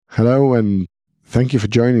Hello, and thank you for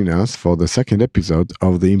joining us for the second episode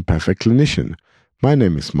of The Imperfect Clinician. My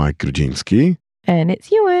name is Mike Grudzinski. And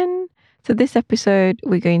it's Ewan. So, this episode,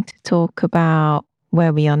 we're going to talk about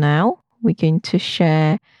where we are now. We're going to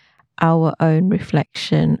share our own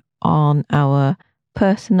reflection on our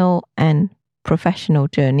personal and professional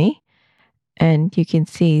journey. And you can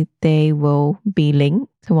see they will be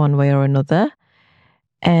linked one way or another.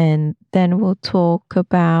 And then we'll talk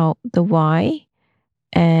about the why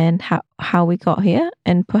and how we got here,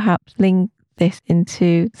 and perhaps link this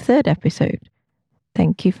into the third episode.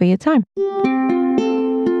 Thank you for your time.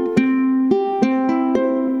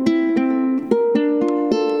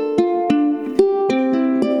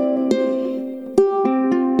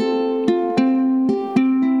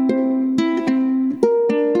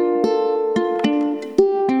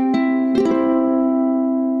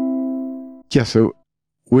 Yeah, so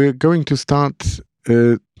we're going to start.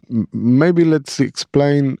 Maybe let's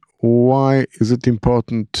explain why is it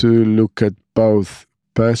important to look at both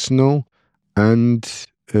personal and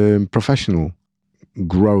professional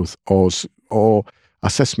growth or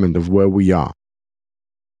assessment of where we are.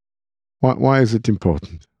 Why is it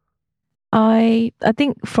important? I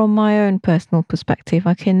think from my own personal perspective,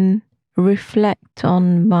 I can reflect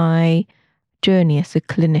on my journey as a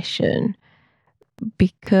clinician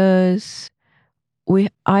because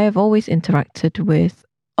I have always interacted with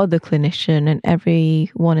other clinicians and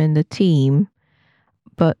everyone in the team,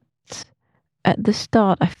 but at the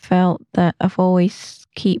start I felt that I've always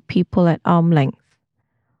keep people at arm's length.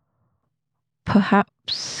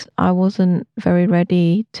 Perhaps I wasn't very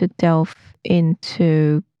ready to delve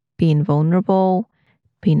into being vulnerable,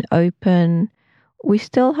 being open. We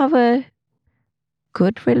still have a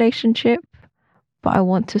good relationship, but I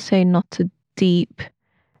want to say not a deep,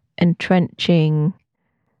 entrenching,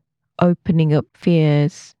 opening up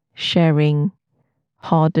fears, sharing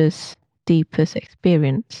hardest, deepest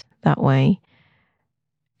experience that way.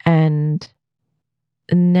 And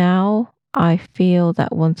now I feel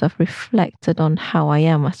that once I've reflected on how I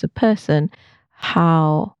am as a person,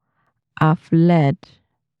 how I've led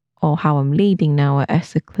or how I'm leading now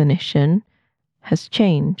as a clinician has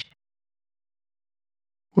changed.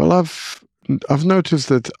 Well, I've noticed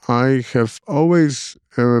that I have always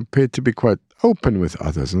appeared to be quite open with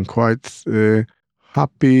others and quite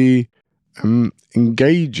happy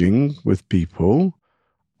engaging with people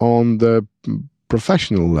on the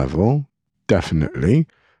professional level, definitely.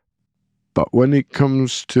 But when it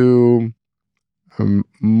comes to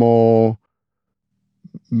more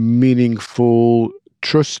meaningful,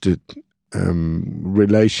 trusted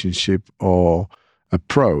relationship or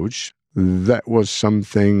approach, that was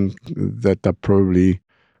something that I probably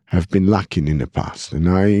have been lacking in the past. And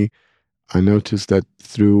I noticed that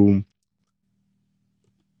through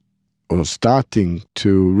or starting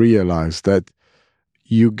to realize that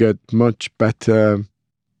you get much better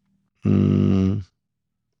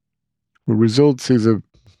results is a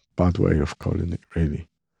bad way of calling it, really.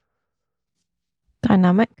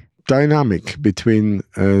 Dynamic between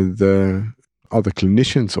the other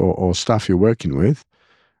clinicians or staff you're working with.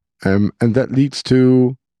 And that leads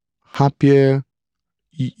to happier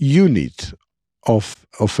unit of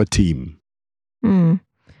a team.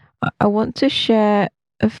 I want to share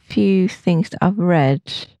a few things that I've read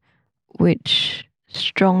which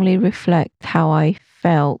strongly reflect how I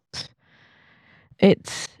felt.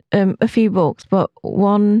 It's a few books, but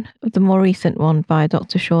one of the more recent one by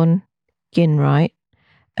Dr. Sean Ginwright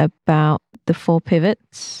about the 4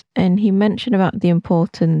 pivots, and he mentioned about the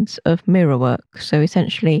importance of mirror work. So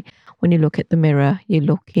essentially, when you look at the mirror, you're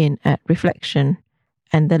looking at reflection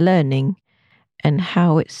and the learning, and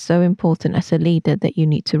how it's so important as a leader that you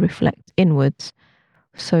need to reflect inwards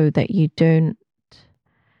so that you don't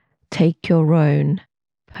take your own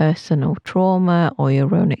personal trauma or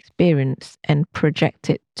your own experience and project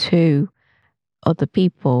it to other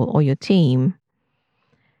people or your team.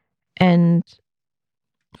 And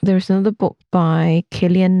there's another book by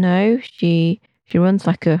Killian No. She runs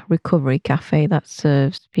like a recovery cafe that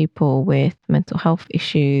serves people with mental health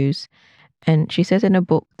issues. And she says in a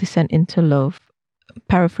book, Descent into Love,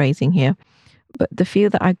 paraphrasing here, but the feel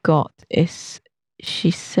that I got is she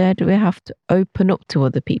said we have to open up to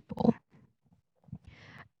other people.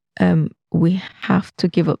 We have to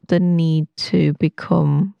give up the need to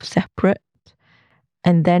become separate,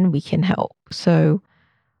 and then we can help. So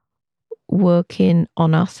working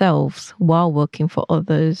on ourselves while working for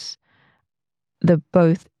others, the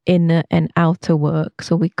both inner and outer work.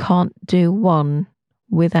 So we can't do one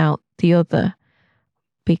without the other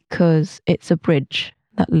because it's a bridge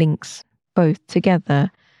that links both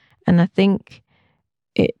together. And I think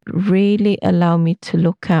it really allowed me to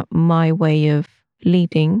look at my way of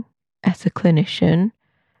leading as a clinician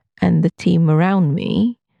and the team around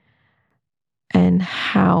me, and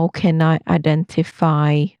how can I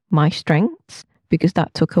identify my strengths, because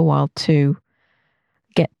that took a while to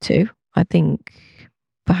get to. I think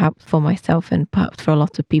perhaps for myself and perhaps for a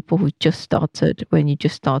lot of people who just started, when you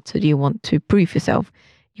just started, you want to prove yourself.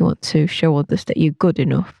 You want to show others that you're good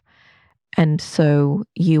enough. And so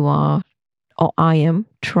you are, or I am,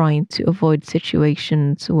 trying to avoid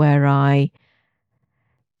situations where I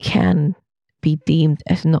can be deemed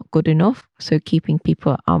as not good enough. So keeping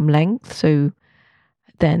people at arm's length, so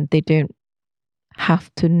then they don't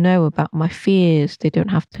have to know about my fears. They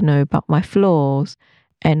don't have to know about my flaws.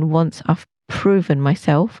 And once I've proven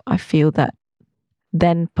myself, I feel that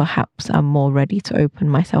then perhaps I'm more ready to open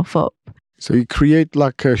myself up. So you create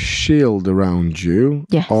like a shield around you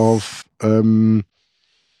Yes. of the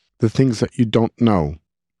things that you don't know.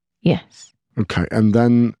 Yes. Okay. And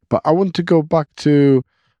then, but I want to go back to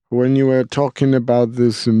when you were talking about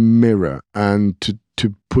this mirror and to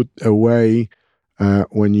put away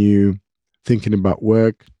when you thinking about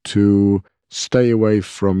work, to stay away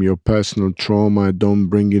from your personal trauma, don't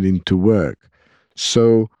bring it into work.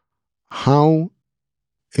 So how,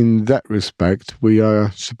 in that respect, we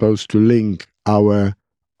are supposed to link our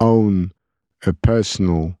own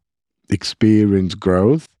personal experience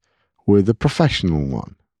growth with a professional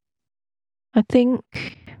one? I think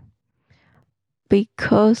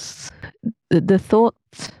because the thought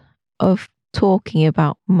of talking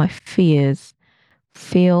about my fears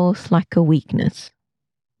feels like a weakness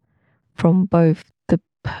from both the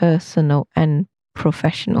personal and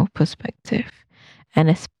professional perspective. And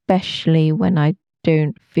especially when I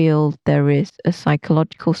don't feel there is a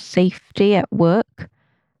psychological safety at work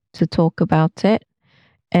to talk about it.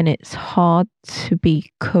 And it's hard to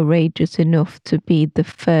be courageous enough to be the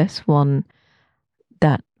first one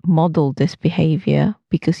that model this behavior,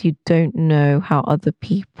 because you don't know how other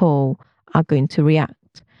people are going to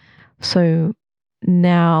react. So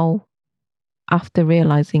now, after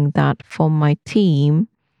realizing that for my team,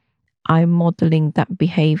 I'm modeling that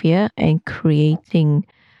behavior and creating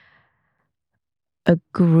a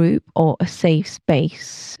group or a safe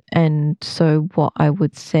space. And so what I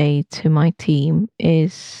would say to my team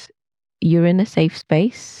is, you're in a safe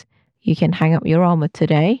space. You can hang up your armor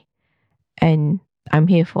today and I'm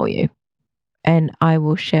here for you. And I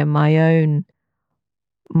will share my own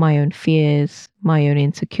fears, my own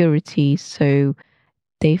insecurities, so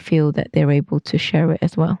they feel that they're able to share it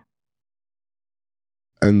as well.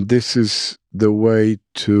 And this is the way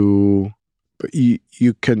to, but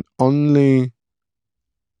you can only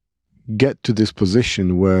get to this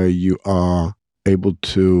position where you are able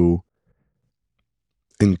to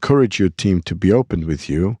encourage your team to be open with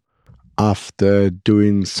you after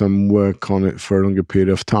doing some work on it for a longer period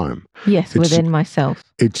of time. Yes, within myself.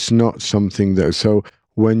 It's not something that, so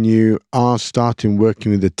when you are starting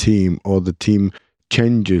working with a team, or the team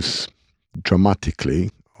changes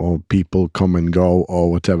dramatically, or people come and go,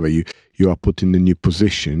 or whatever, you are put in a new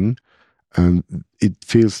position, and it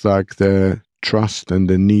feels like the trust and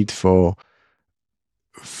the need for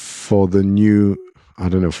the new, I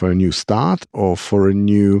don't know, for a new start or for a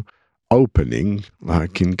new opening,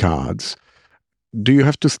 like in cards. Do you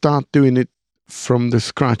have to start doing it from the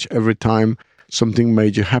scratch every time something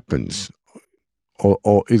major happens?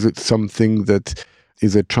 Or is it something that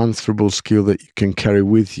is a transferable skill that you can carry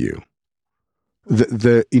with you?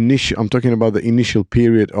 The initial, I'm talking about the initial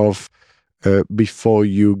period of before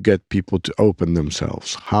you get people to open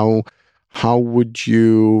themselves. How would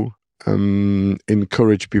you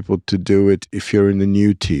encourage people to do it if you're in a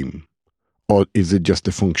new team? Or is it just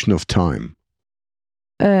a function of time?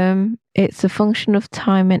 It's a function of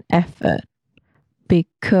time and effort,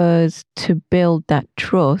 because to build that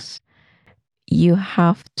trust, you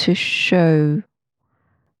have to show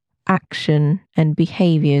action and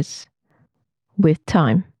behaviors with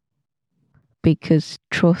time, because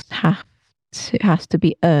trust has to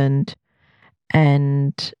be earned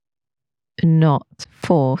and not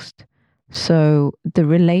forced. So the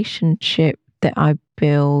relationship that I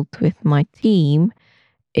build with my team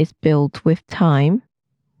is built with time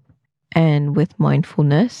and with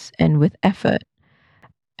mindfulness and with effort.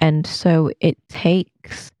 And so it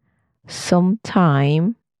takes some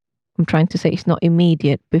time. I'm trying to say it's not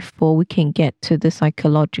immediate before we can get to the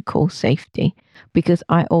psychological safety, because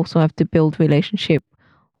I also have to build relationship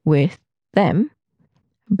with them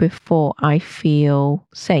before I feel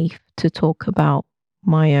safe to talk about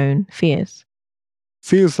my own fears.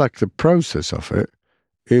 Feels like the process of it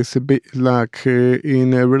is a bit like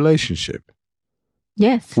in a relationship.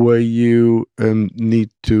 Yes. where you need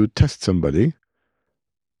to test somebody,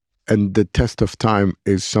 and the test of time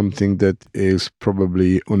is something that is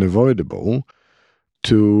probably unavoidable,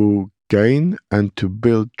 to gain and to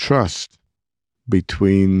build trust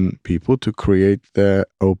between people, to create their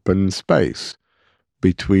open space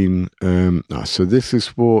between us. So this is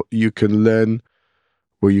what you can learn,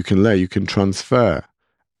 you can transfer.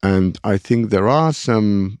 And I think there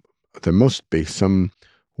must be some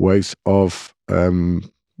ways of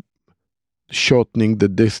shortening the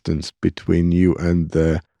distance between you and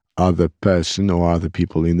the other person or other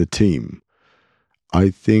people in the team. I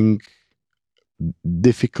think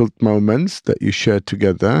difficult moments that you share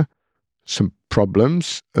together, some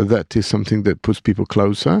problems, that is something that puts people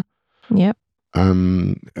closer. Yep.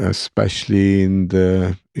 Especially in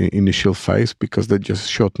the initial phase, because that just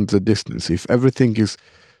shortens the distance. If everything is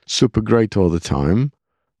super great all the time,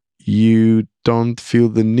 you don't feel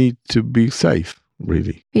the need to be safe,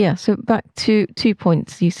 really. Yeah, so back to 2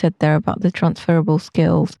 points you said there about the transferable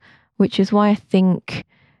skills, which is why I think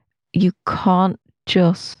you can't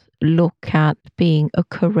just look at being a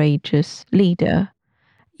courageous leader.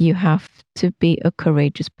 You have to be a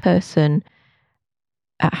courageous person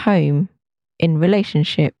at home, in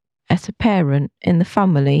relationship, as a parent, in the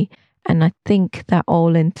family. And I think that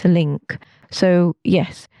all interlink. So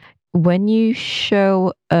yes, when you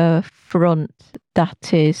show a front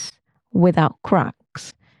that is without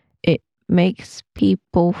cracks, it makes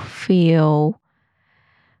people feel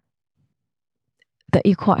that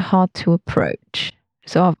you're quite hard to approach.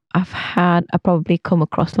 So I probably come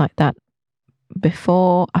across like that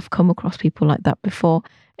before. I've come across people like that before,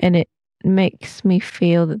 and it makes me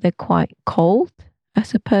feel that they're quite cold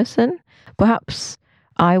as a person. Perhaps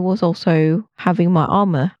I was also having my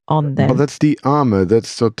armor on then. But that's the armor. That's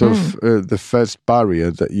sort of the first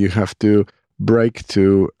barrier that you have to break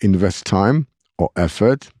to invest time or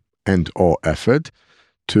effort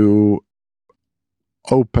to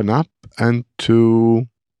open up and to,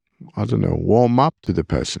 I don't know, warm up to the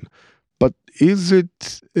person. But is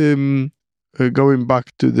it going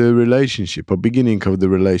back to the relationship or beginning of the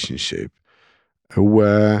relationship,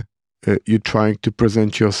 where you're trying to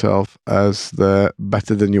present yourself as the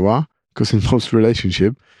better than you are? Because in most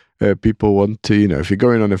relationship, people want to, if you're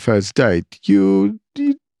going on a first date, you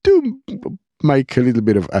do make a little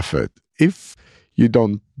bit of effort. If you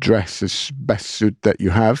don't dress as best suit that you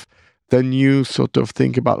have, then you sort of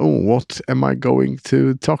think about, what am I going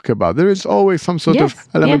to talk about? There is always some sort of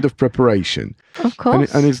element of preparation. Of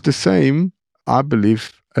course. And it's the same, I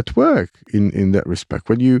believe, at work in that respect.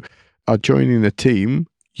 When you are joining a team,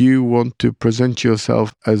 you want to present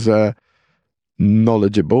yourself as a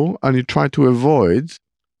knowledgeable, and you try to avoid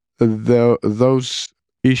those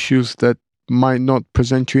issues that might not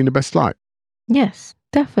present you in the best light. Yes,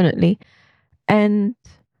 definitely. And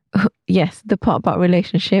yes, the part about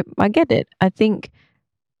relationship, I get it. I think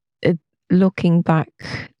looking back,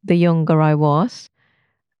 the younger I was,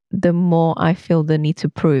 the more I feel the need to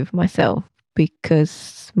prove myself,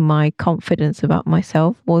 because my confidence about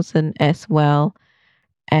myself wasn't as well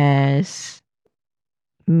as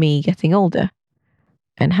me getting older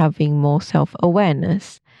and having more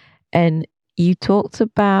self-awareness. And you talked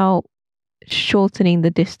about shortening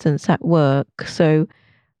the distance at work. So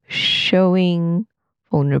showing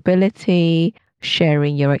vulnerability,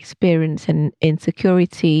 sharing your experience and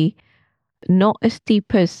insecurity, not as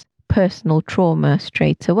deep as personal trauma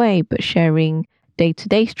straight away, but sharing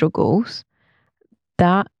day-to-day struggles,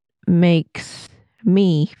 that makes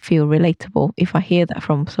me feel relatable if I hear that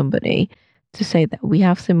from somebody, to say that we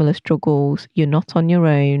have similar struggles, you're not on your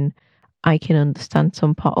own, I can understand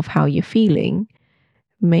some part of how you're feeling,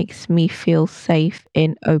 makes me feel safe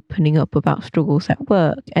in opening up about struggles at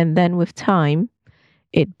work. And then with time,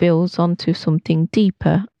 it builds onto something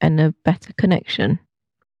deeper and a better connection.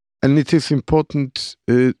 And it is important,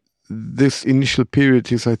 this initial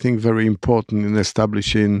period is, I think, very important in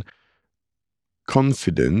establishing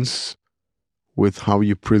confidence with how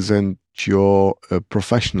you present your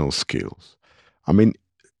professional skills. I mean,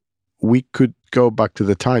 we could go back to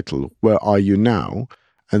the title, Where Are You Now?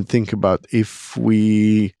 And think about, if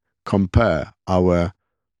we compare our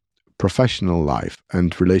professional life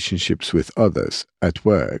and relationships with others at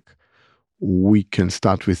work, we can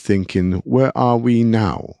start with thinking, where are we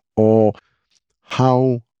now? Or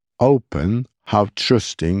how open, how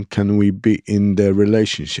trusting can we be in the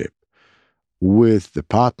relationship with the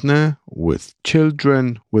partner, with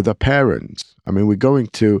children, with the parents? I mean, we're going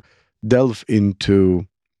to delve into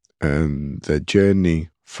the journey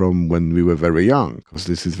from when we were very young, because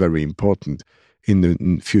this is very important in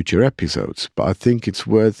the future episodes. But I think it's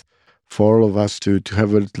worth for all of us to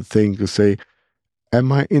have a little thing to say,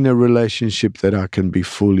 am I in a relationship that I can be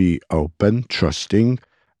fully open, trusting,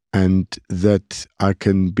 and that I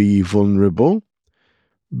can be vulnerable?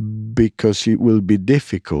 Because it will be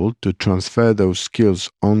difficult to transfer those skills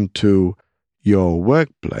onto your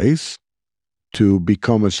workplace to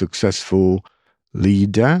become a successful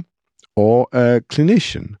leader or a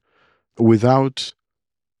clinician without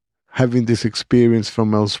having this experience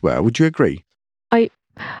from elsewhere. Would you agree?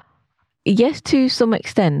 Yes, to some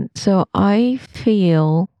extent. So I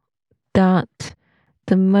feel that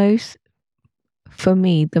the most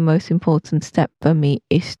important step for me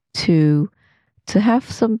is to have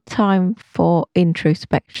some time for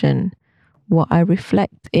introspection, what I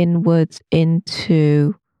reflect inwards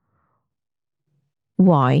into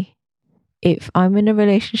why. If I'm in a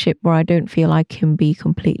relationship where I don't feel I can be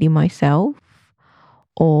completely myself,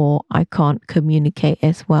 or I can't communicate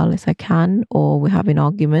as well as I can, or we're having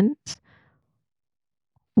arguments,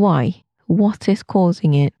 why? What is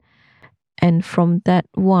causing it? And from that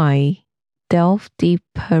why, delve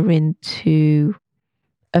deeper into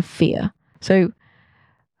a fear. So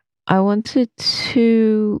I wanted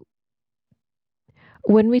to,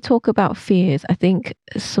 when we talk about fears, I think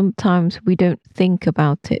sometimes we don't think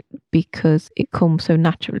about it because it comes so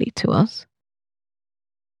naturally to us.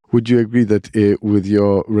 Would you agree that with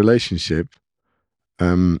your relationship,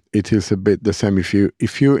 it is a bit the same?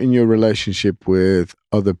 If you're in your relationship with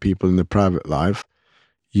other people in the private life,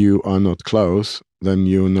 you are not close, then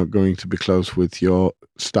you're not going to be close with your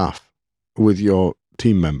staff, with your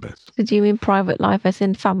team members. So do you mean private life as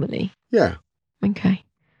in family? Yeah. Okay.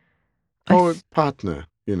 Or partner,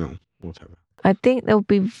 whatever. I think there'll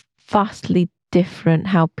be vastly different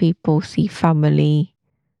how people see family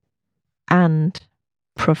and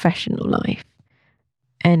professional life.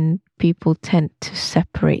 And people tend to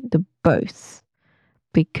separate the both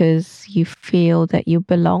because you feel that you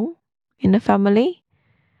belong in a family.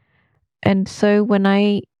 And so when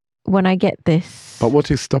I get this. But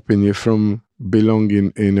what is stopping you from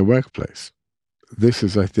belonging in a workplace? This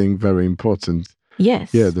is, I think, very important.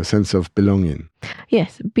 Yes. Yeah, the sense of belonging.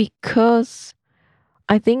 Yes, because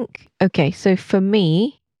I think, okay, so for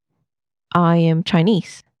me, I am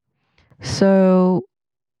Chinese. So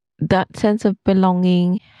that sense of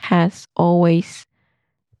belonging has always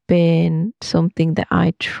been something that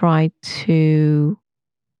I try to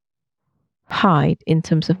hide in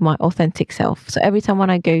terms of my authentic self. So every time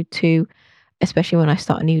when I go to, especially when I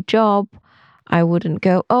start a new job, I wouldn't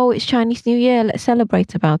go, oh, it's Chinese New Year, let's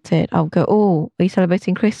celebrate about it. I'll go, oh, are you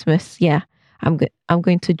celebrating Christmas? Yeah, I'm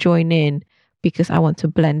going to join in because I want to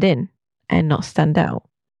blend in and not stand out.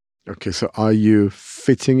 Okay, so are you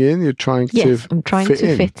fitting in? You're trying to Yes, I'm trying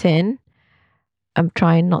to fit in. I'm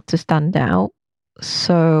trying not to stand out.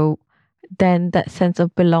 So then that sense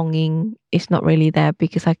of belonging is not really there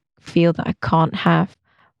because I feel that I can't have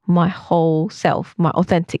my whole self, my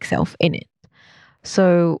authentic self in it.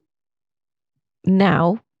 So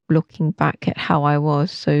now looking back at how I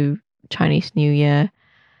was, so Chinese New Year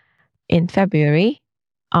in February,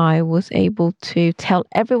 I was able to tell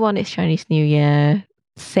everyone it's Chinese New Year,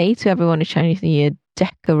 say to everyone it's Chinese New Year,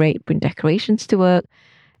 bring decorations to work.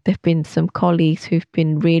 There have been some colleagues who've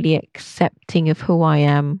been really accepting of who I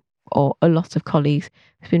am, or a lot of colleagues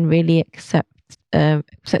who've been really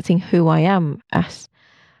accepting who I am as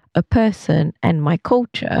a person and my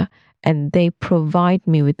culture, and they provide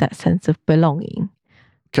me with that sense of belonging.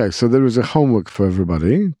 Okay, so there is a homework for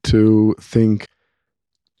everybody to think,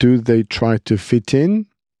 do they try to fit in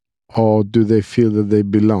or do they feel that they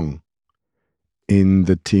belong in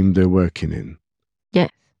the team they're working in? Yes.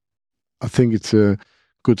 I think it's a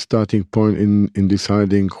good starting point in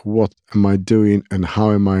deciding what am I doing and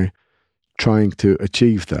how am I trying to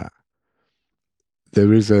achieve that.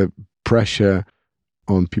 There is a pressure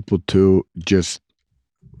on people to just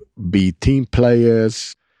be team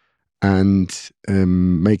players and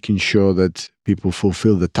making sure that people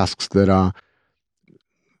fulfill the tasks that are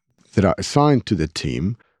assigned to the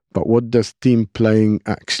team. But what does team playing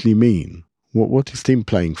actually mean? What is team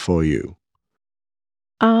playing for you?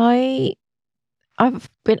 I've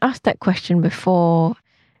been asked that question before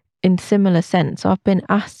in similar sense. I've been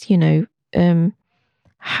asked,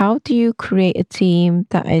 how do you create a team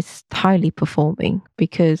that is highly performing?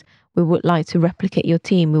 Because we would like to replicate your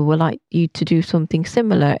team. We would like you to do something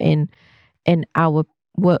similar in our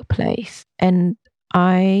workplace. And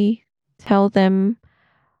I tell them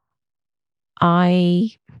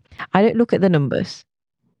I don't look at the numbers.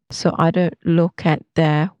 So I don't look at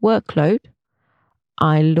their workload.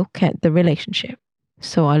 I look at the relationship.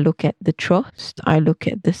 So I look at the trust. I look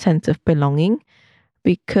at the sense of belonging,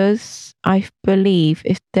 because I believe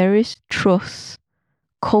if there is trust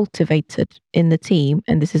cultivated in the team,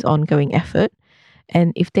 and this is ongoing effort,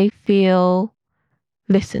 and if they feel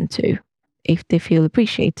listened to, if they feel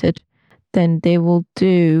appreciated, then they will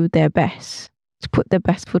do their best to put their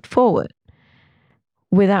best foot forward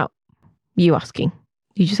without you asking.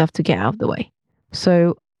 You just have to get out of the way.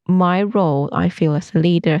 So my role, I feel, as a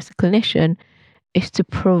leader, as a clinician, is to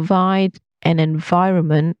provide an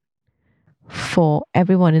environment for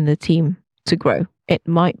everyone in the team to grow. It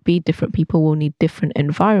might be different people will need different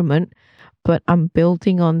environment, but I'm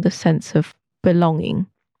building on the sense of belonging.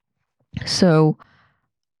 So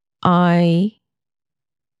I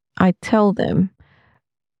tell them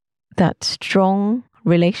that strong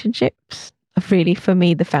relationships are really, for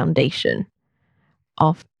me, the foundation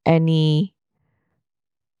of any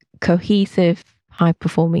cohesive,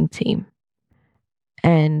 high-performing team.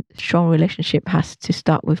 And strong relationship has to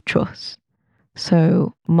start with trust.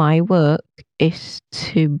 So my work is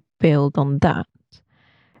to build on that.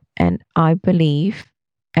 And I believe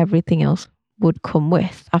everything else would come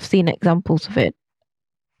with. I've seen examples of it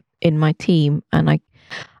in my team, and I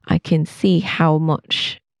can see how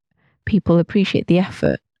much people appreciate the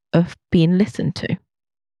effort of being listened to.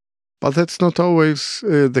 But that's not always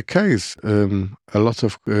the case. A lot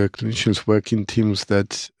of clinicians work in teams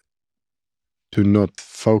that do not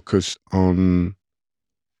focus on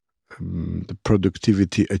the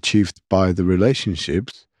productivity achieved by the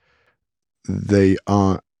relationships. They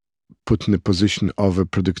are put in a position of a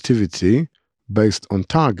productivity based on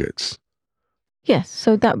targets. Yes,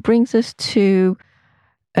 so that brings us to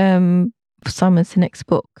Simon Sinek's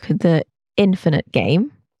book, The Infinite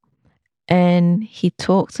Game. And he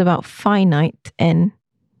talks about finite and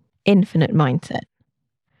infinite mindset.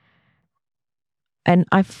 And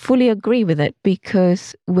I fully agree with it,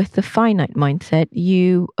 because with the finite mindset,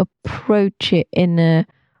 you approach it in a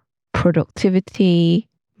productivity,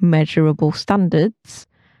 measurable standards.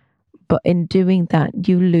 But in doing that,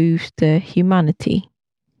 you lose the humanity.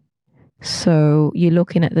 So you're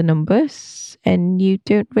looking at the numbers and you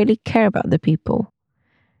don't really care about the people.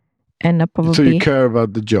 And So you care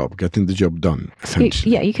about the job, getting the job done,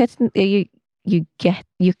 essentially.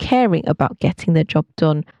 You're caring about getting the job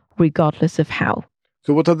done regardless of how.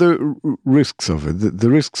 So what are the risks of it? The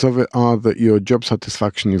risks of it are that your job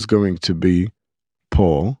satisfaction is going to be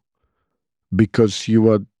poor because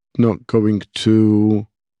you are not going to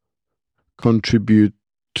contribute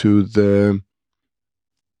to the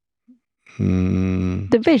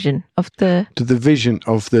vision of the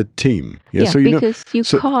team. Yeah, so because you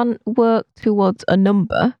can't work towards a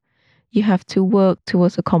number, you have to work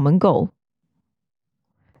towards a common goal.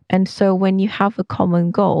 And so when you have a common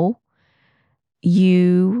goal,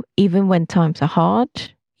 you, even when times are hard,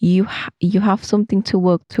 you have something to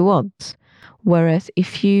work towards. Whereas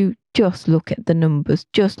if you just look at the numbers,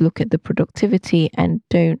 just look at the productivity and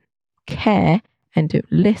don't care and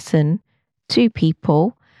don't listen to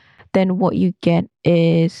people, then what you get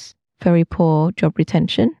is very poor job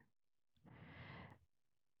retention.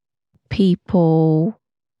 People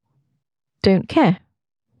don't care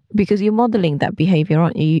because you're modeling that behavior,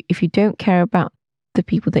 aren't you? If you don't care about the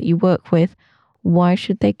people that you work with, why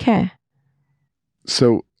should they care?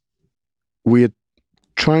 So we're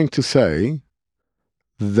trying to say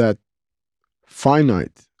that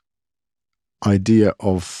finite idea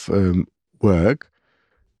of work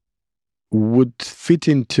would fit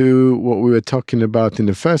into what we were talking about in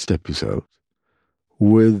the first episode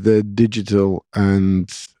with the digital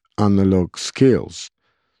and analog skills.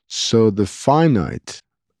 So the finite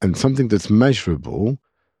and something that's measurable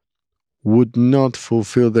would not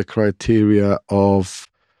fulfill the criteria of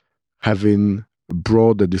having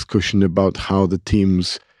broader discussion about how the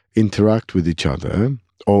teams interact with each other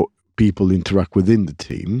or people interact within the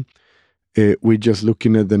team. We're just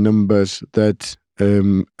looking at the numbers that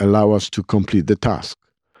allow us to complete the task.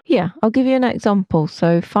 Yeah, I'll give you an example.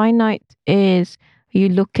 So finite is you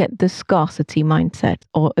look at the scarcity mindset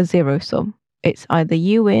or a zero sum. It's either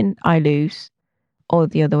you win, I lose, or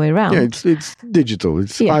the other way around. Yeah, it's digital.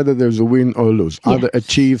 It's either there's a win or lose, either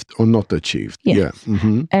achieved or not achieved. Yes. Yeah.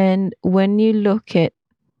 Mm-hmm. And when you look at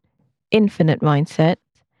infinite mindset,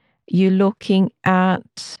 you're looking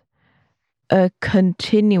at a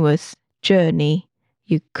continuous journey.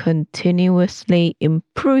 You're continuously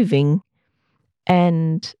improving,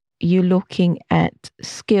 and you're looking at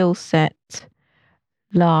skill set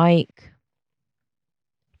like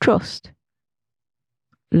trust,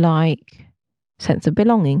 like sense of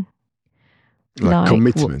belonging, like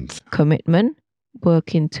commitment,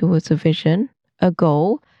 working towards a vision, a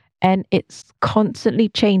goal, and it's constantly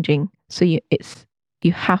changing. So you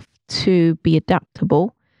have to be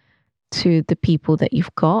adaptable to the people that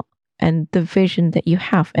you've got, and the vision that you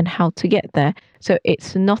have and how to get there. So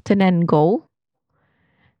it's not an end goal.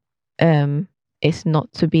 It's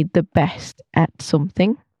not to be the best at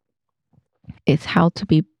something. It's how to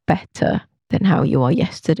be better than how you are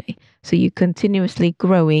yesterday. So you're continuously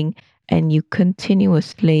growing and you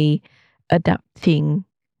continuously adapting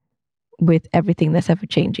with everything that's ever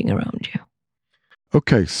changing around you.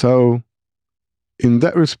 Okay, so in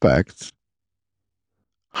that respect,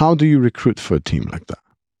 how do you recruit for a team like that?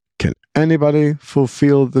 Can anybody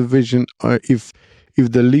fulfill the vision, or if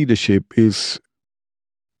the leadership is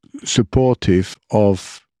supportive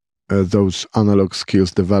of those analog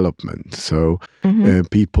skills development? So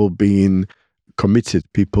people being committed,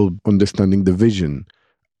 people understanding the vision,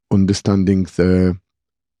 understanding the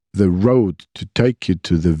road to take you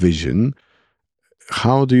to the vision.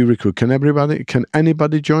 How do you recruit? Can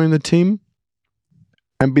anybody join the team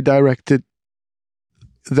and be directed?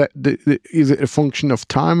 Is it a function of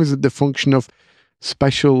time? Is it the function of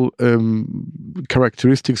special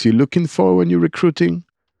characteristics you're looking for when you're recruiting?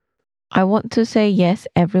 I want to say yes,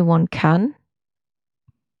 everyone can,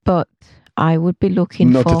 but I would be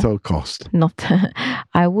looking not at all cost.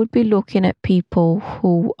 I would be looking at people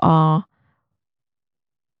who are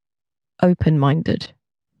open-minded,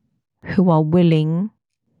 who are willing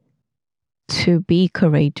to be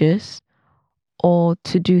courageous or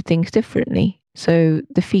to do things differently. So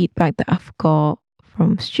the feedback that I've got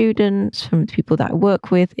from students, from the people that I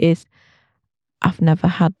work with is, I've never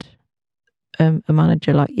had a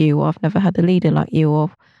manager like you, or I've never had a leader like you,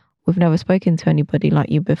 or we've never spoken to anybody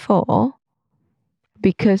like you before,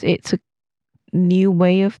 because it's a new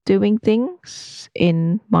way of doing things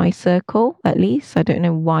in my circle, at least. I don't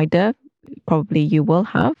know wider, probably you will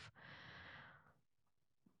have.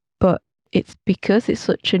 But it's because it's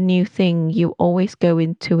such a new thing, you always go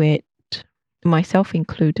into it, myself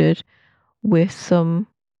included, with some,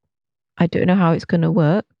 I don't know how it's going to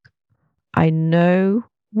work. I know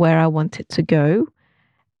where I want it to go,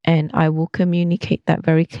 and I will communicate that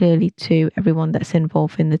very clearly to everyone that's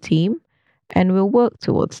involved in the team, and we'll work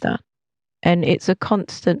towards that. And it's a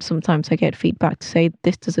constant. Sometimes I get feedback to say,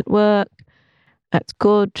 this doesn't work. That's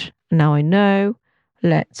good. Now I know.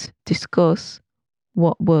 Let's discuss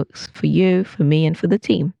what works for you, for me, and for the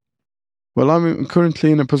team. Well, I'm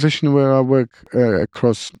currently in a position where I work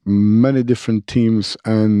across many different teams,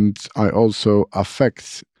 and I also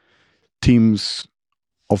affect teams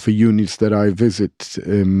of units that I visit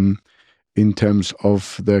in terms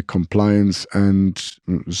of their compliance and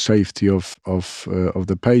safety of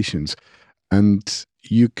the patients. And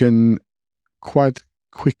you can quite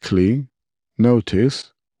quickly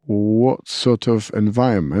notice what sort of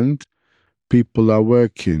environment people are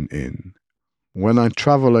working in. When I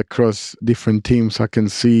travel across different teams, I can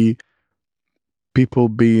see people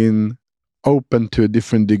being open to a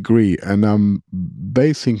different degree, and I'm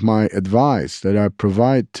basing my advice that I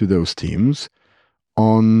provide to those teams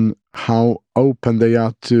on how open they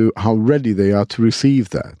are to, how ready they are to receive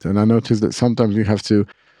that. And I notice that sometimes you have to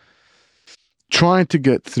try to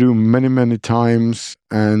get through many times,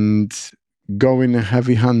 and going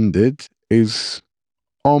heavy-handed is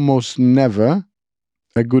almost never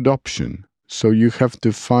a good option. So you have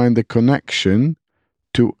to find a connection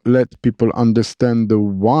to let people understand the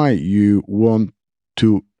why you want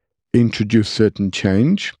to introduce certain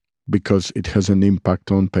change, because it has an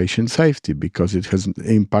impact on patient safety, because it has an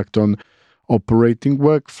impact on operating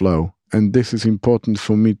workflow. And this is important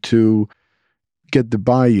for me to get the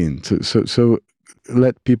buy-in. So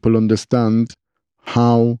let people understand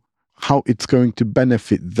how it's going to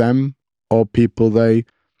benefit them or people they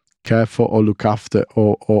care for or look after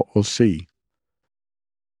or see.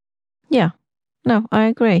 Yeah, no, I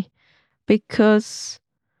agree. Because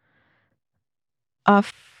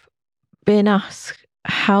I've been asked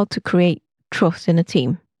how to create trust in a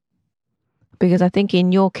team. Because I think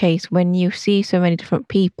in your case, when you see so many different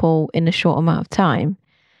people in a short amount of time,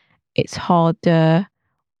 it's harder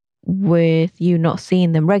with you not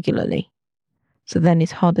seeing them regularly. So then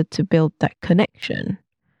it's harder to build that connection.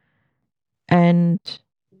 And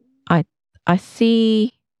I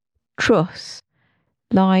see trust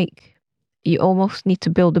like you almost need to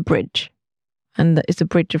build a bridge, and that is a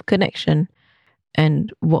bridge of connection.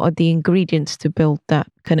 And what are the ingredients to build that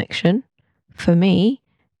connection? For me,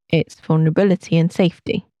 it's vulnerability and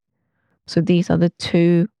safety. So these are the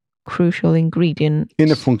two crucial ingredients.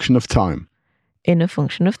 In a function of time. In a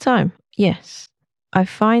function of time, yes. I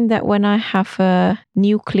find that when I have a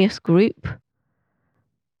nucleus group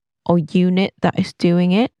or unit that is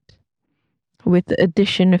doing it, with the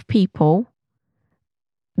addition of people,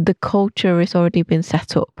 the culture has already been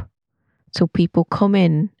set up. So people come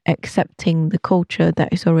in accepting the culture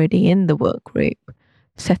that is already in the work group.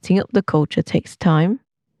 Setting up the culture takes time.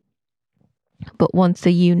 But once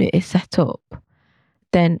the unit is set up,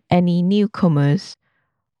 then any newcomers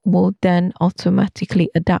will then automatically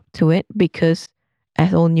adapt to it, because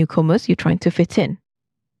as all newcomers, you're trying to fit in.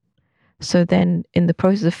 So then in the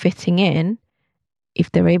process of fitting in,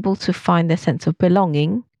 if they're able to find their sense of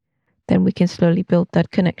belonging, then we can slowly build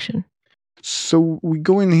that connection. So we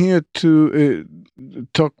go in here to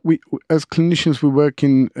talk. As clinicians, we work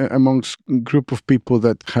in amongst a group of people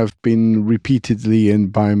that have been repeatedly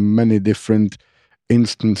and by many different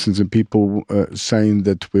instances, and people saying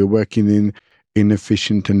that we're working in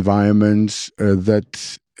inefficient environments,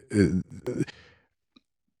 that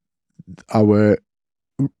our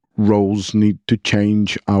roles need to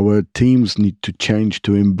change, our teams need to change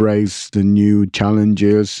to embrace the new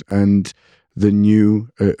challenges and the new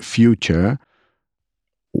future.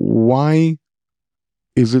 Why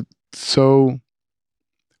is it so?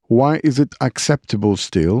 Why is it acceptable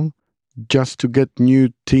still just to get new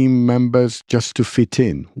team members just to fit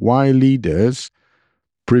in? Why leaders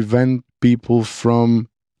prevent people from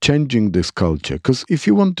changing this culture? Because if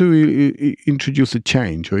you want to introduce a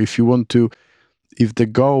change, or if the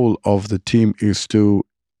goal of the team is to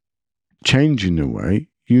change in a way,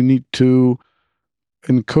 you need to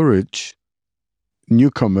encourage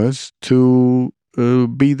newcomers to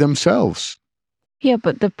be themselves. Yeah,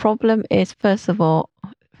 but the problem is, first of all,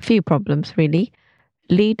 a few problems really.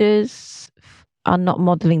 Leaders are not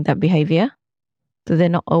modeling that behavior, so they're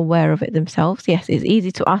not aware of it themselves. Yes, it's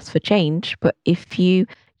easy to ask for change, but if you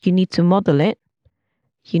need to model it,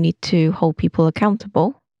 you need to hold people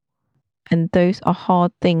accountable. And those are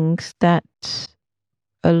hard things that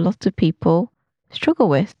a lot of people struggle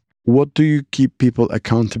with. What do you keep people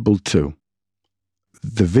accountable to?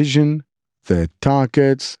 The vision, the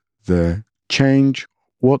targets, the change.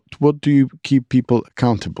 What do you keep people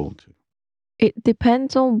accountable to? It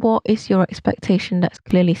depends on what is your expectation that's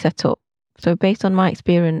clearly set up. So based on my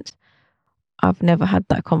experience, I've never had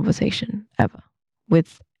that conversation ever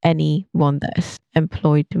with anyone that has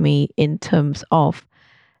employed me in terms of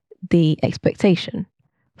the expectation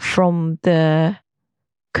from the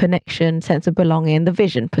connection, sense of belonging, the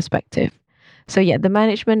vision perspective. So yeah, the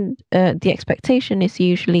management, the expectation is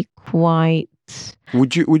usually quite.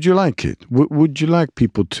 Would you like it? Would you like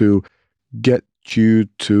people to get you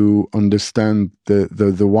to understand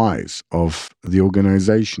the whys of the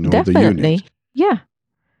organization or Definitely. the unit? Yeah,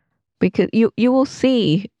 because you will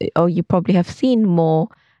see, or you probably have seen more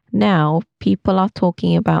now. People are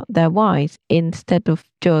talking about their whys instead of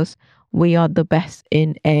just we are the best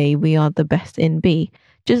in A, we are the best in B.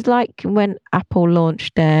 Just like when Apple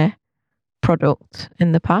launched their product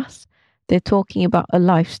in the past, they're talking about a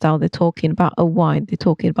lifestyle, they're talking about a why, they're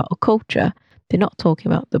talking about a culture. They're not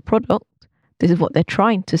talking about the product. This is what they're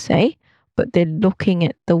trying to say, but they're looking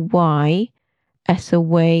at the why as a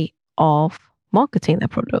way of marketing their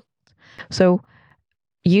product. So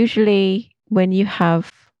usually when you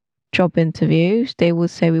have job interviews, they will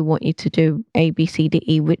say, we want you to do A, B, C, D,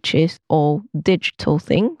 E, which is all digital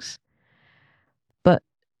things, but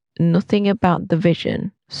nothing about the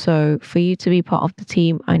vision. So for you to be part of the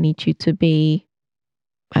team, I need you to be,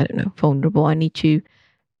 I don't know, vulnerable. I need you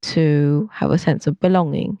to have a sense of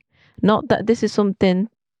belonging. Not that this is something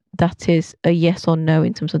that is a yes or no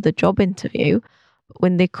in terms of the job interview.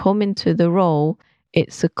 When they come into the role,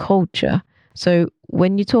 it's a culture. So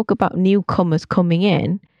when you talk about newcomers coming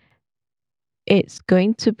in, it's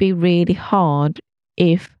going to be really hard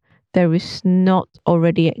if there is not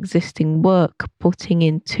already existing work putting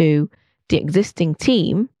into the existing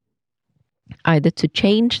team, either to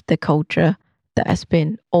change the culture that has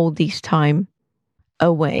been all this time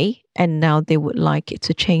away, and now they would like it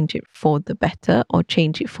to change it for the better or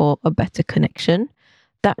change it for a better connection.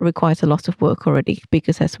 That requires a lot of work already,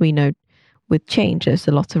 because as we know, with change, there's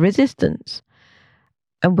a lot of resistance.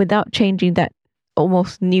 And without changing that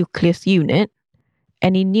almost nucleus unit,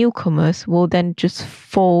 any newcomers will then just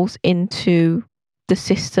falls into the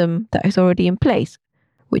system that is already in place,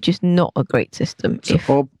 which is not a great system. So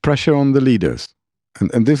all pressure on the leaders.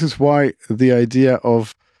 And this is why the idea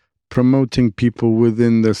of promoting people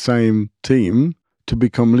within the same team to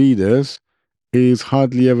become leaders is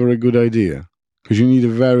hardly ever a good idea, because you need a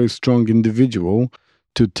very strong individual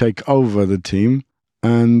to take over the team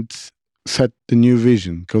and set the new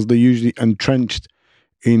vision, because they're usually entrenched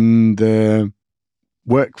in the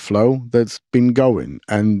workflow that's been going,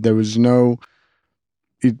 and there is no.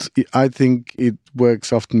 I think it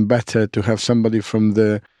works often better to have somebody from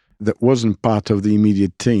that wasn't part of the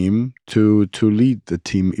immediate team to lead the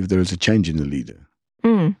team if there is a change in the leader.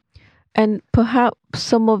 And perhaps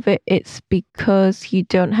some of it's because you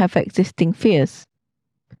don't have existing fears.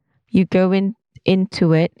 You go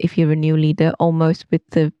into it, if you're a new leader, almost with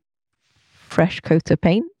the fresh coat of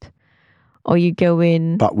paint, or you go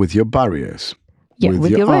in... But with your barriers. Yeah,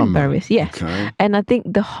 with your own armor. barriers, yes. Okay. And I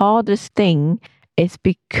think the hardest thing is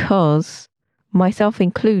because, myself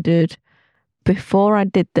included, before I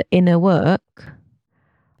did the inner work,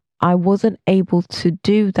 I wasn't able to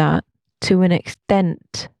do that to an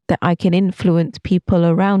extent that I can influence people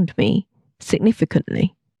around me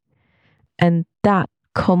significantly. And that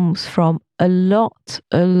comes from a lot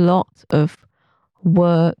of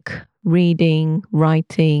work, reading,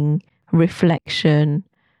 writing, reflection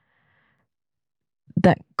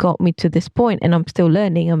that got me to this point. And I'm still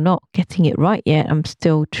learning. I'm not getting it right yet. I'm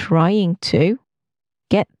still trying to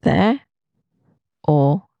get there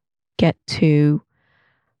or get to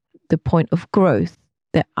the point of growth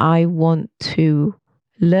that I want to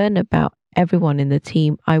learn about everyone in the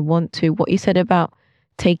team. I want to, what you said about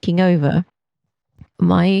taking over,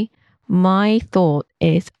 my thought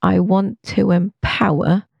is I want to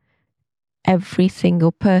empower every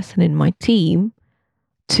single person in my team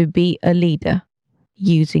to be a leader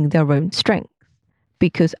using their own strength,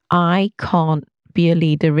 because I can't be a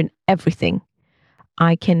leader in everything.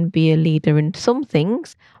 I can be a leader in some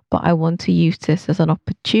things, but I want to use this as an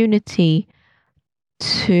opportunity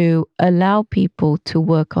to allow people to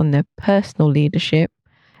work on their personal leadership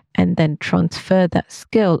and then transfer that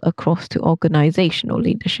skill across to organizational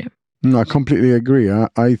leadership. No, I completely agree.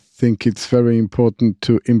 I think it's very important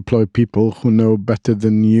to employ people who know better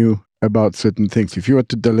than you about certain things. If you were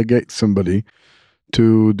to delegate somebody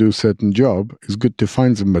to do a certain job, it's good to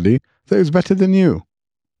find somebody that is better than you.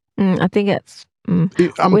 I think it's...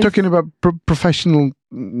 I'm talking about professional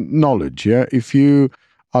knowledge, yeah? If you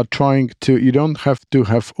are trying to... You don't have to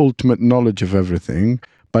have ultimate knowledge of everything,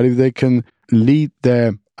 but if they can lead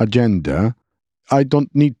their agenda, I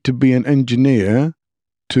don't need to be an engineer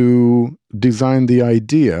to design the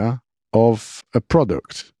idea of a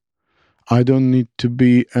product. I don't need to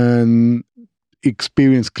be an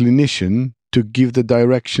experienced clinician to give the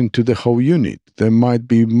direction to the whole unit. There might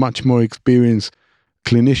be much more experienced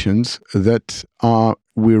clinicians that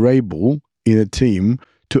we're able in a team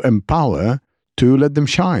to empower to let them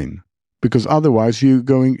shine, because otherwise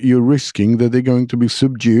you're risking that they're going to be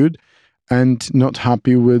subdued and not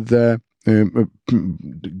happy with their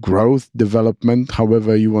growth, development,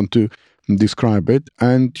 however you want to describe it,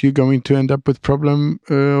 and you're going to end up with problem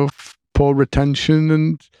of poor retention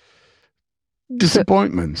and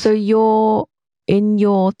disappointment. So you're, in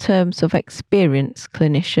your terms of experience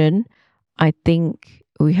clinician, I think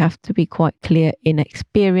we have to be quite clear in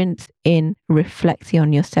experience in reflecting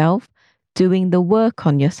on yourself, doing the work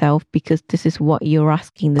on yourself, because this is what you're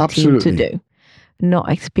asking the team to do.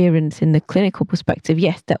 Not experience in the clinical perspective.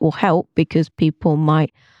 Yes, that will help because people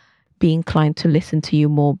might be inclined to listen to you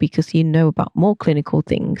more because you know about more clinical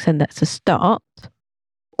things, and that's a start.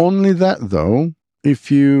 Only that though,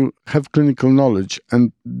 if you have clinical knowledge,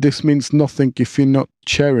 and this means nothing if you're not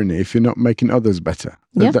sharing it, if you're not making others better.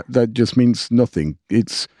 Yeah. That just means nothing.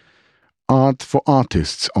 It's art for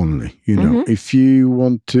artists only, you know. If you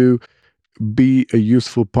want to be a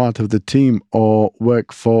useful part of the team or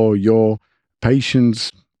work for your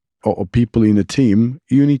patients or people in a team,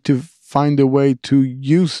 you need to find a way to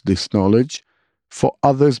use this knowledge for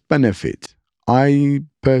others' benefit. I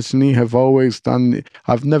personally have always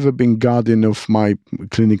I've never been guardian of my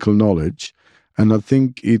clinical knowledge, and I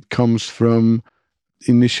think it comes from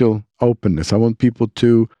initial openness. I want people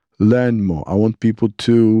to learn more. I want people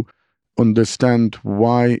to understand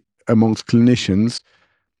why amongst clinicians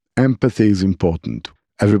empathy is important.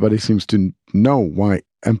 Everybody seems to know why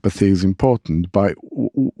empathy is important, but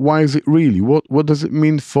why is it really? What does it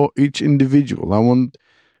mean for each individual? I want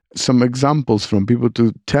some examples from people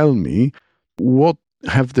to tell me what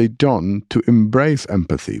have they done to embrace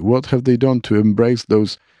empathy? What have they done to embrace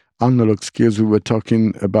those analog skills we were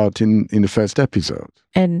talking about in the first episode?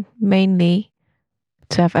 And mainly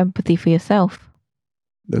to have empathy for yourself.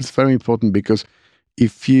 That's very important, because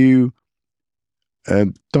if you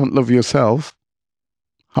don't love yourself,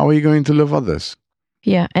 how are you going to love others?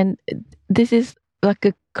 Yeah, and this is like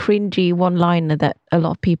a cringy one-liner that a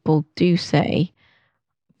lot of people do say,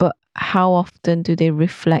 but how often do they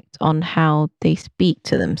reflect on how they speak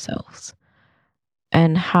to themselves?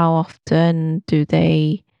 And how often do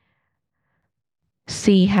they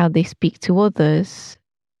see how they speak to others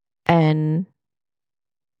and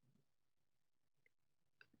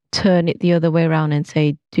turn it the other way around and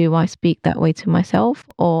say, do I speak that way to myself,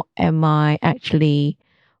 or am I actually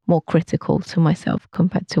more critical to myself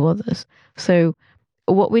compared to others? So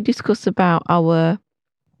what we discussed about our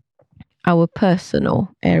personal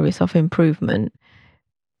areas of improvement,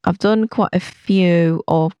 I've done quite a few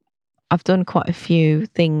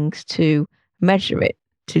things to measure it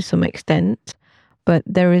to some extent, but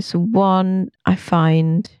there is one I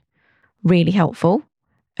find really helpful,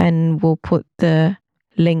 and we'll put the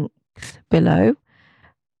links below,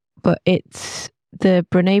 but it's the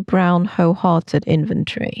Brené Brown Wholehearted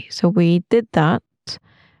Inventory. So we did that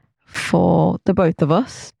for the both of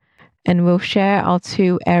us, and we'll share our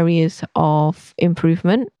 2 areas of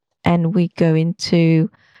improvement, and we go into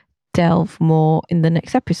delve more in the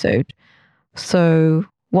next episode. So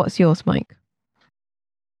what's yours, Mike?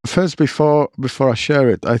 First, before I share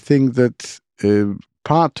it, I think that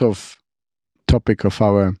part of topic of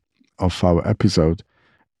our episode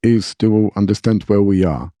is to understand where we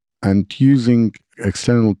are, and using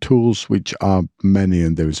external tools, which are many,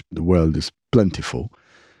 and the world is plentiful.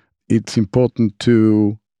 It's important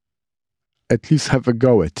to at least have a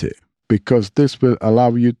go at it, because this will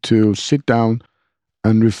allow you to sit down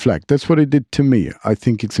and reflect. That's what it did to me. I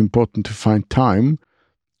think it's important to find time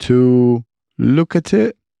to look at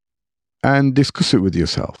it and discuss it with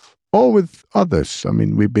yourself or with others. I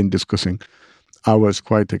mean, we've been discussing ours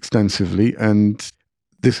quite extensively, and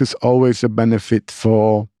this is always a benefit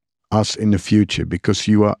for us in the future, because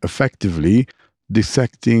you are effectively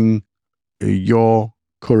dissecting your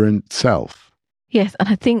current self. Yes, and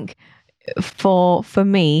I think for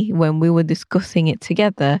me, when we were discussing it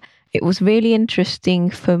together, it was really interesting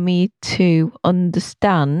for me to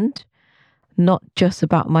understand not just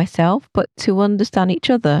about myself, but to understand each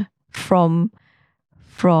other from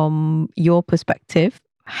your perspective.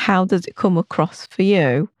 How does it come across for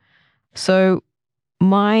you? So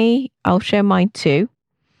I'll share mine too.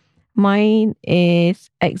 Mine is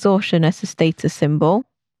exhaustion as a status symbol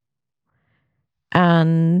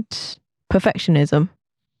and perfectionism.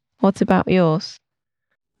 What about yours?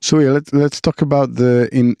 So yeah, let's talk about the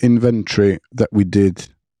inventory that we did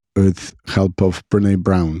with help of Brené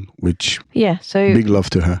Brown, which so big love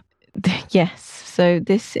to her. Yes. So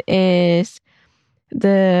this is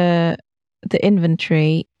the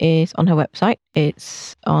inventory is on her website.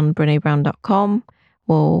 It's on brenebrown.com.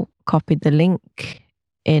 We'll copy the link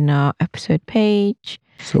in our episode page.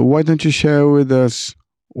 So why don't you share with us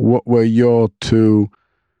what were your 2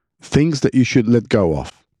 things that you should let go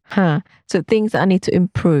of? So things that I need to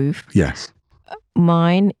improve. Yes.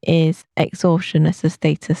 Mine is exhaustion as a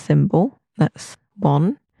status symbol. That's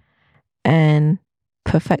 1. And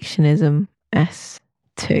perfectionism as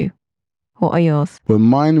 2. What are yours? Well,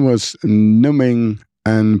 mine was numbing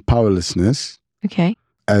and powerlessness. Okay.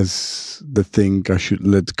 As the thing I should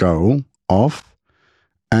let go of,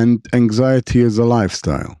 and anxiety as a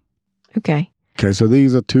lifestyle. Okay. Okay, so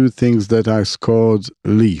these are 2 things that I scored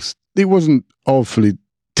least. It wasn't awfully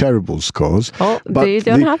terrible scores. Oh, but you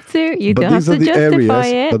don't have to. You don't have to justify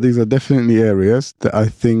it. But these are definitely areas that I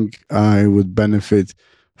think I would benefit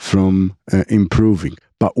from improving.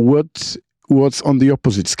 But what's on the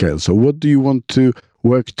opposite scale? So what do you want to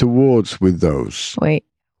work towards with those? Wait,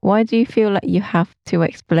 why do you feel like you have to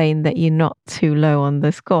explain that you're not too low on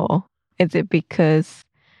the score? Is it because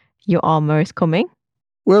your armor is coming?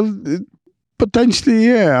 Well, potentially,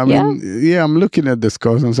 yeah. I mean, I'm looking at the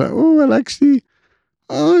scores and say, oh, well, actually,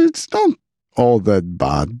 it's not all that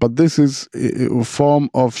bad. But this is a form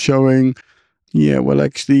of showing, yeah, well,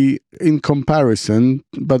 actually, in comparison.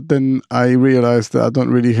 But then I realized that I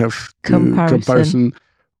don't really have comparison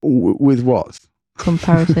with what?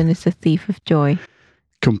 Comparison is a thief of joy.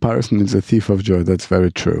 Comparison is a thief of joy. That's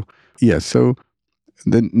very true. Yeah, so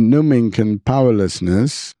the numbing and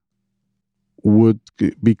powerlessness would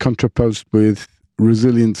be contraposed with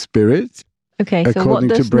resilient spirit. Okay, so what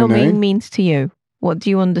does numbing means to you? What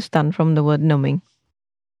do you understand from the word numbing?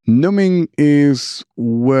 Numbing is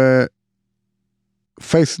where,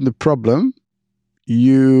 facing the problem,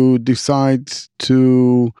 you decide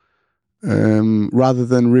to, rather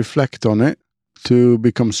than reflect on it, to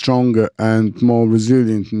become stronger and more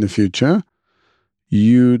resilient in the future,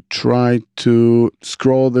 you try to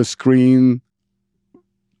scroll the screen,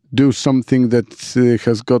 do something that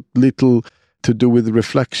has got little to do with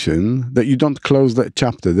reflection, that you don't close that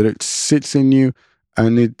chapter, that it sits in you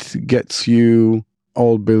and it gets you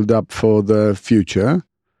all built up for the future.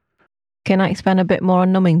 Can I expand a bit more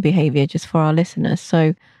on numbing behavior just for our listeners?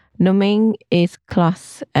 So numbing is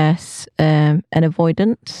classed as an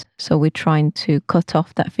avoidance. So we're trying to cut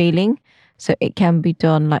off that feeling. So it can be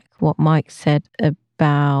done like what Mike said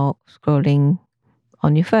about scrolling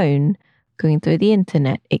on your phone, going through the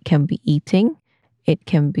internet. It can be eating. it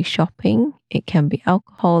can be shopping, it can be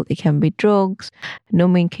alcohol, it can be drugs.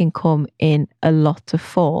 Numbing can come in a lot of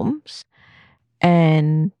forms.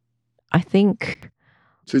 And I think...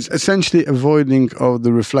 So it's essentially avoiding of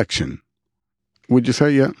the reflection. Would you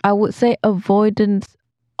say, yeah? I would say avoidance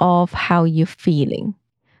of how you're feeling.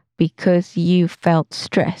 Because you felt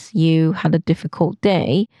stress, you had a difficult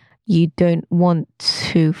day, you don't want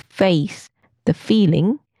to face the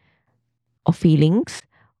feeling or feelings.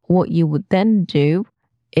 What you would then do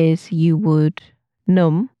is you would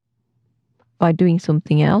numb by doing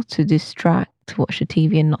something else to distract, watch the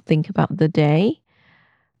TV and not think about the day.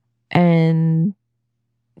 And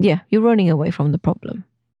yeah, you're running away from the problem.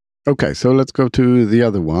 Okay, so let's go to the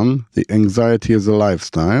other one, the anxiety as a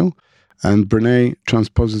lifestyle. And Brené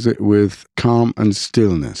transposes it with calm and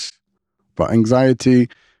stillness. But anxiety,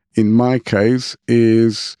 in my case,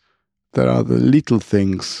 is there are the little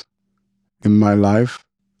things in my life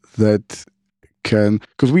that can,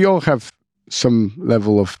 because we all have some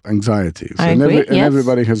level of anxieties. I agree, yes. And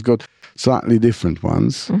everybody has got slightly different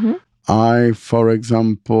ones. Mm-hmm. I, for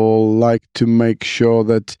example, like to make sure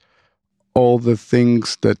that all the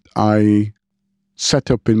things that I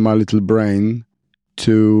set up in my little brain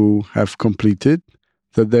to have completed,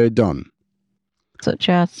 that they're done. Such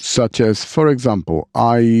as, for example,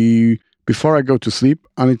 before I go to sleep,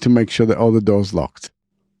 I need to make sure that all the doors locked.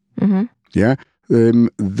 Mm-hmm. Yeah,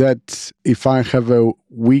 that if I have a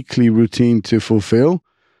weekly routine to fulfill,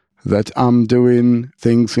 that I'm doing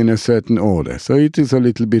things in a certain order. So it is a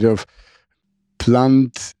little bit of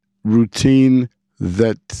planned routine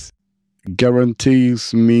that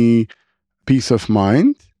guarantees me peace of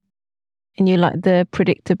mind. And you like the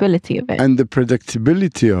predictability of it? And the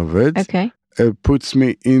predictability of it okay. Puts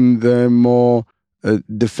me in the more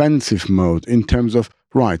defensive mode in terms of,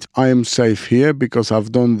 right, I am safe here because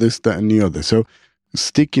I've done this, that, and the other. So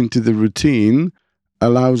sticking to the routine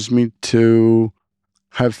allows me to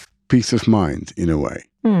have peace of mind in a way.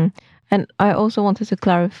 And I also wanted to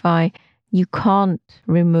clarify, you can't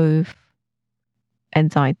remove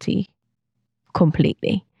anxiety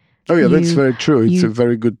completely. Oh yeah, that's very true. It's a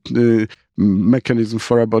very good mechanism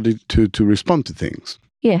for our body to respond to things.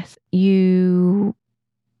 Yes, I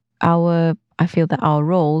feel that our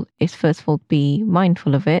role is first of all be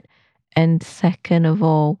mindful of it, and second of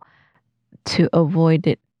all to avoid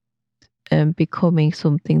it becoming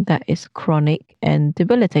something that is chronic and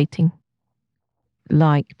debilitating,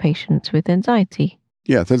 like patients with anxiety.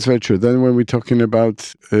 Yeah, that's very true. Then when we're talking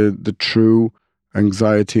about the true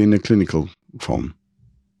anxiety in a clinical form.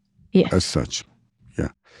 Yes. As such.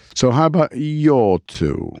 Yeah. So how about your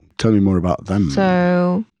two? Tell me more about them.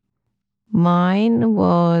 So mine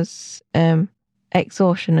was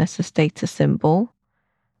exhaustion as a status symbol.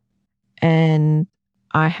 And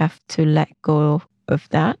I have to let go of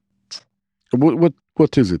that.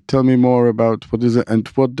 What is it? Tell me more about what is it and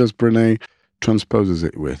what does Brené transposes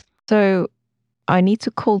it with? So I need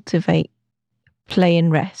to cultivate play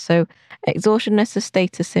and rest. So exhaustion as a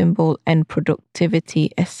status symbol and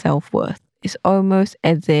productivity as self-worth. It's almost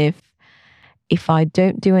as if I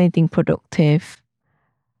don't do anything productive,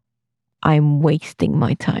 I'm wasting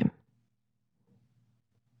my time.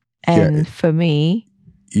 And for me...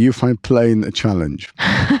 You find playing a challenge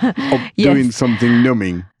of doing something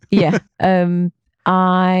numbing. Yeah.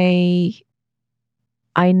 I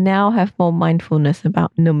now have more mindfulness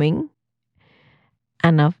about numbing,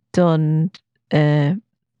 and I've done a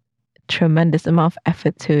tremendous amount of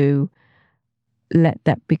effort to let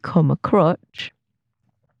that become a crutch.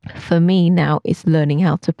 For me now, it's learning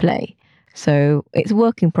how to play. So it's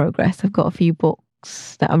work in progress. I've got a few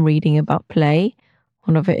books that I'm reading about play.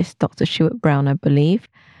 One of it is Dr. Stuart Brown, I believe.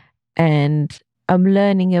 And I'm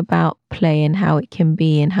learning about play and how it can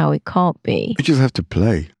be and how it can't be. You just have to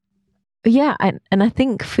play. Yeah, and I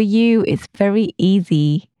think for you, it's very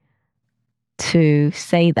easy to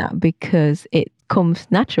say that because it comes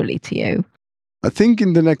naturally to you. I think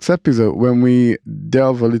in the next episode, when we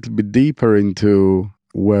delve a little bit deeper into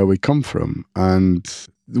where we come from and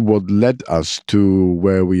what led us to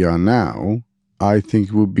where we are now, I think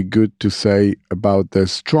it would be good to say about the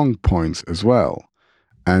strong points as well.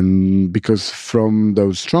 And because from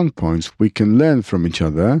those strong points, we can learn from each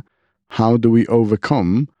other. How do we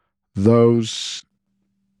overcome those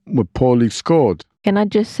were poorly scored? Can I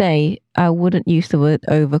just say, I wouldn't use the word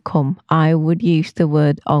overcome. I would use the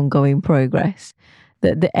word ongoing progress.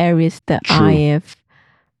 That the areas that I have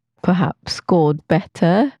perhaps scored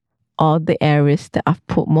better are the areas that I've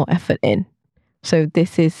put more effort in. So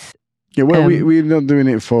this is... Yeah, well, we're not doing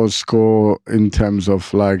it for score in terms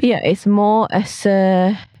of like... Yeah, it's more as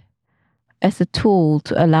a as a tool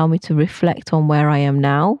to allow me to reflect on where I am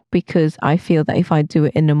now, because I feel that if I do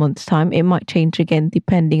it in a month's time, it might change again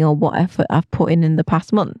depending on what effort I've put in the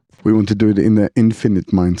past month. We want to do it in the infinite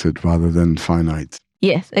mindset rather than finite.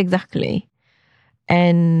 Yes, exactly.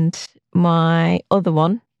 And my other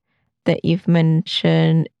one that you've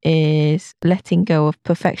mentioned is letting go of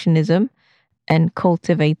perfectionism and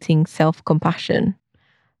cultivating self-compassion.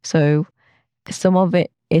 So some of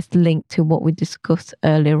it is linked to what we discussed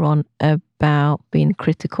earlier on about being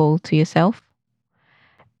critical to yourself.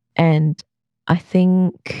 And I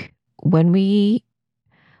think when we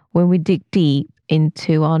dig deep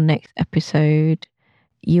into our next episode,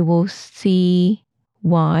 you will see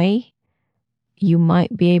why you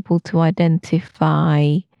might be able to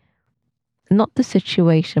identify not the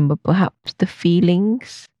situation, but perhaps the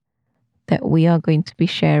feelings that we are going to be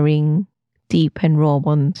sharing, deep and raw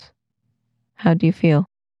ones. How do you feel?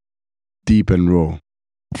 Deep and raw.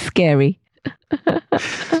 Scary.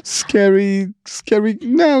 Scary.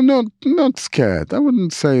 No, not scared. I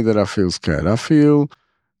wouldn't say that I feel scared. I feel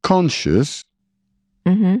conscious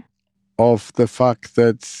of the fact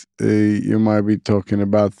that you might be talking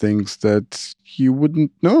about things that you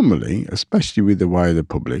wouldn't normally, especially with the wider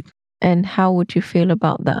public. And how would you feel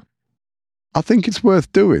about that? I think it's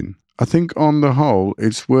worth doing. I think on the whole,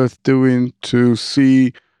 it's worth doing to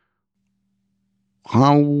see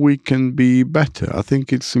how we can be better. I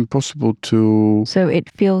think it's impossible to... So it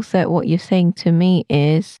feels that what you're saying to me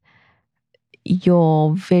is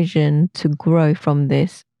your vision to grow from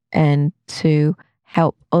this and to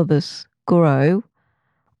help others grow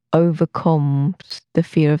overcomes the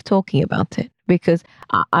fear of talking about it. Because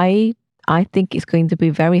I think it's going to be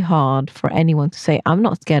very hard for anyone to say, I'm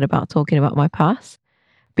not scared about talking about my past.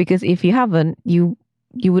 Because if you haven't, you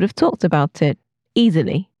would have talked about it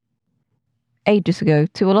easily ages ago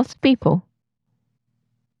to a lot of people.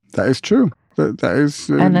 That is true. That is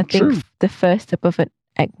and I true. think the first step of it,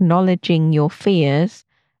 acknowledging your fears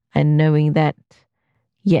and knowing that,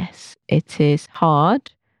 yes, it is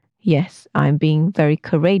hard. Yes, I'm being very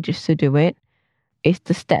courageous to do it, is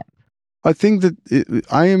the step. I think that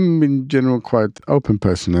I am in general quite open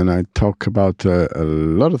person, and I talk about a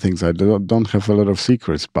lot of things. I don't have a lot of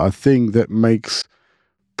secrets, but I think that makes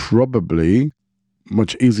probably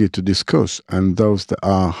much easier to discuss, and those that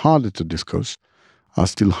are harder to discuss are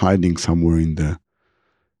still hiding somewhere in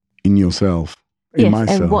yourself, in yes,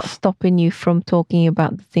 myself. And what's stopping you from talking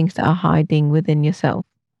about the things that are hiding within yourself?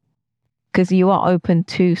 Because you are open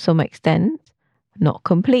to some extent, not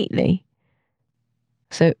completely.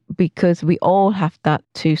 So because we all have that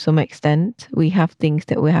to some extent, we have things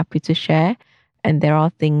that we're happy to share, and there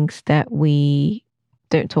are things that we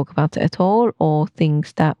don't talk about it at all, or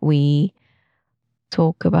things that we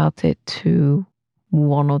talk about it to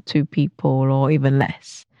one or two people or even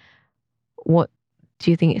less. What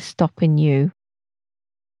do you think is stopping you?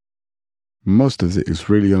 Most of it is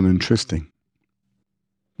really uninteresting.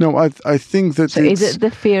 No, I think that so is it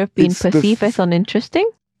the fear of being perceived as uninteresting?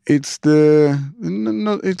 It's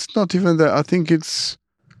it's not even that. I think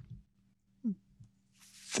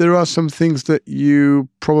there are some things that you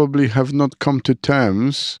probably have not come to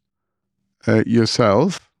terms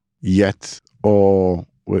yourself yet, or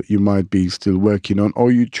you might be still working on,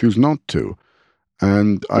 or you choose not to.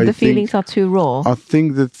 And the feelings are too raw. I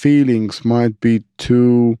think the feelings might be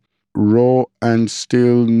too raw and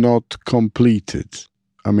still not completed.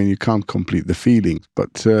 I mean, you can't complete the feelings,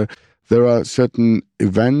 but there are certain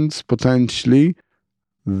events potentially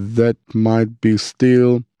that might be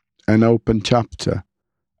still an open chapter,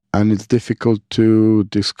 and it's difficult to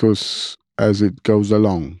discuss as it goes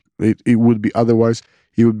along. It would be otherwise,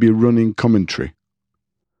 it would be running commentary.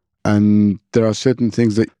 And there are certain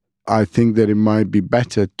things that I think that it might be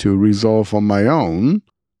better to resolve on my own.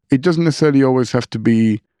 It doesn't necessarily always have to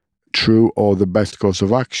be true or the best course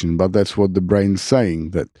of action, but that's what the brain's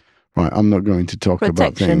saying, that right, I'm not going to talk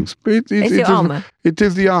about things. But it's your armor. It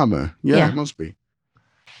is the armor. Yeah, it must be.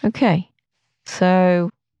 Okay. So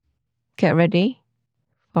get ready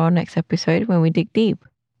for our next episode when we dig deep.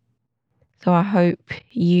 So I hope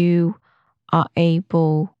you are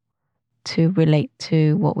able to relate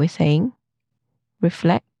to what we're saying,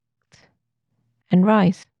 reflect, and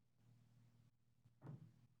rise.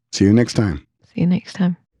 See you next time. See you next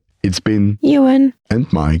time. It's been Ewan and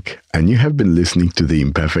Mike, and you have been listening to the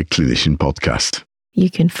Imperfect Clinician podcast.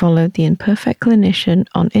 You can follow the Imperfect Clinician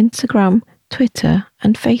on Instagram, Twitter,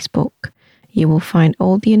 and Facebook. You will find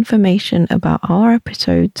all the information about our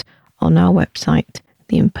episodes on our website,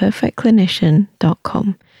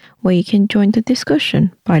 theimperfectclinician.com, where you can join the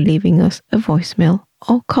discussion by leaving us a voicemail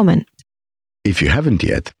or comment. If you haven't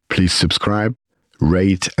yet, please subscribe,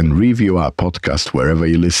 rate, and review our podcast wherever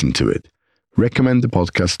you listen to it. Recommend the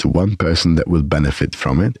podcast to one person that will benefit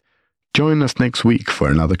from it. Join us next week for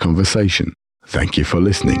another conversation. Thank you for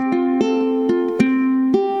listening.